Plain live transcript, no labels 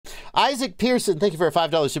Isaac Pearson, thank you for a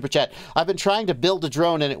 $5 super chat. I've been trying to build a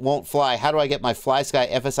drone and it won't fly. How do I get my Flysky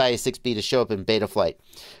FS-iA6B to show up in Betaflight?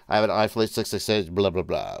 I have an iFlight 666, blah, blah,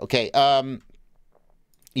 blah. Okay,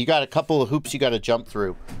 you got a couple of hoops you got to jump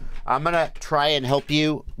through. I'm going to try and help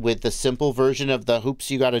you with the simple version of the hoops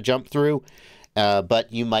you got to jump through,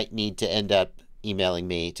 but you might need to end up emailing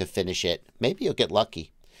me to finish it. Maybe you'll get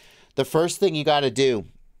lucky. The first thing you got to do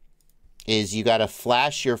is you got to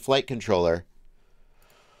flash your flight controller.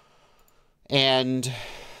 And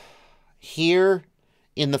here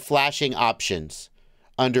in the flashing options,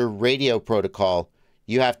 under radio protocol,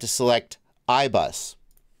 you have to select iBus.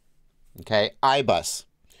 Okay, iBus.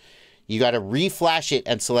 You got to reflash it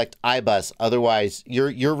and select iBus. Otherwise,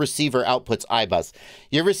 your receiver outputs iBus.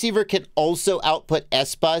 Your receiver can also output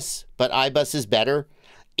SBus, but iBus is better.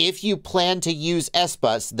 If you plan to use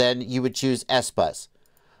SBus, then you would choose SBus.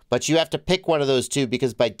 But you have to pick one of those two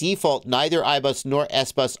because by default, neither iBus nor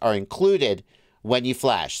SBus are included when you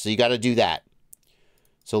flash. So you got to do that.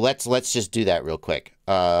 So let's just do that real quick.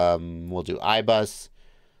 We'll do iBus,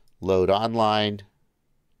 load online.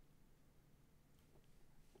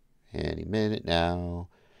 Any minute now.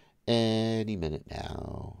 Any minute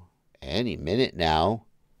now. Any minute now.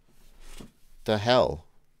 The hell?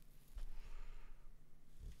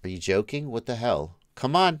 Are you joking? What the hell?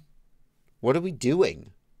 Come on. What are we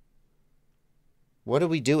doing? What are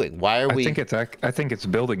we doing? Why are we? I think it's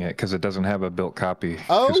building it because it doesn't have a built copy.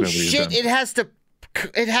 Oh shit! It has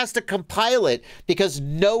to compile it because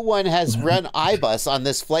no one has run iBus on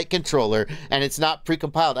this flight controller and it's not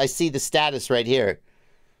pre-compiled. I see the status right here.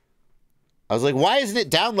 I was like, why isn't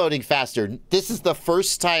it downloading faster? This is the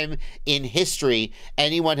first time in history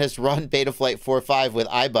anyone has run Betaflight 4.5 with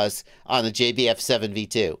iBus on the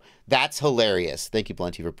JBF7V2. That's hilarious. Thank you,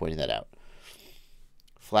 Blunty, for pointing that out.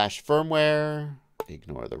 Flash firmware.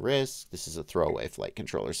 Ignore the risk. This is a throwaway flight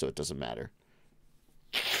controller, so it doesn't matter.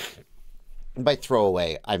 And by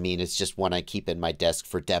throwaway, I mean it's just one I keep in my desk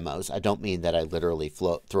for demos. I don't mean that I literally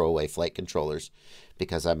throw away flight controllers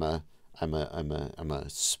because I'm a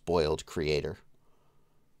spoiled creator.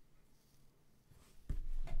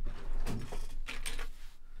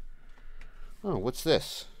 Oh, what's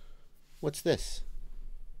this? What's this?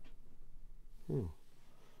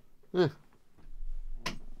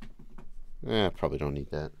 Probably don't need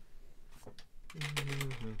that.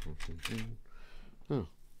 Oh,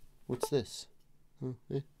 what's this?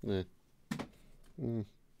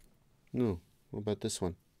 No. What about this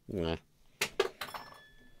one? Nah.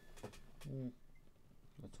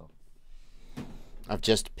 That's all. I've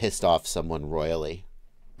just pissed off someone royally.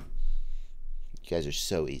 You guys are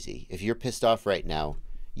so easy. If you're pissed off right now,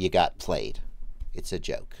 you got played. It's a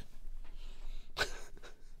joke.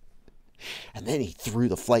 And then he threw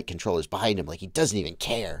the flight controllers behind him like he doesn't even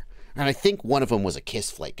care. And I think one of them was a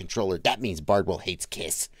KISS flight controller. That means Bardwell hates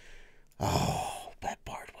KISS. Oh, that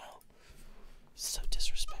Bardwell. So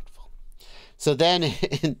disrespectful. So then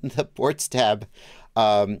in the ports tab,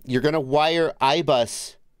 you're going to wire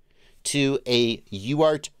iBus to a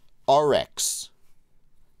UART RX.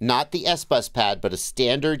 Not the SBus pad, but a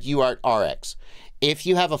standard UART RX. If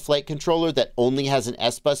you have a flight controller that only has an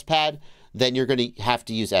SBus pad, then you're going to have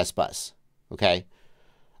to use SBus. Okay?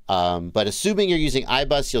 But assuming you're using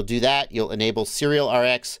iBus, you'll do that. You'll enable serial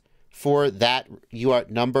RX for that UART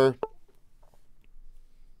number.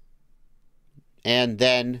 And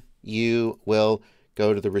then you will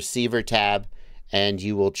go to the receiver tab and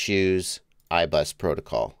you will choose iBus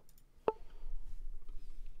protocol.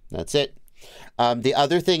 That's it. The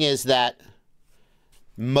other thing is that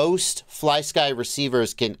most Flysky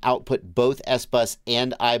receivers can output both SBus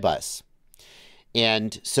and iBus.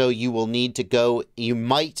 And so you will need to go, you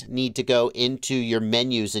might need to go into your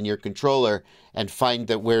menus in your controller and find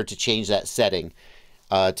where to change that setting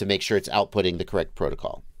to make sure it's outputting the correct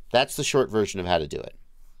protocol. That's the short version of how to do it.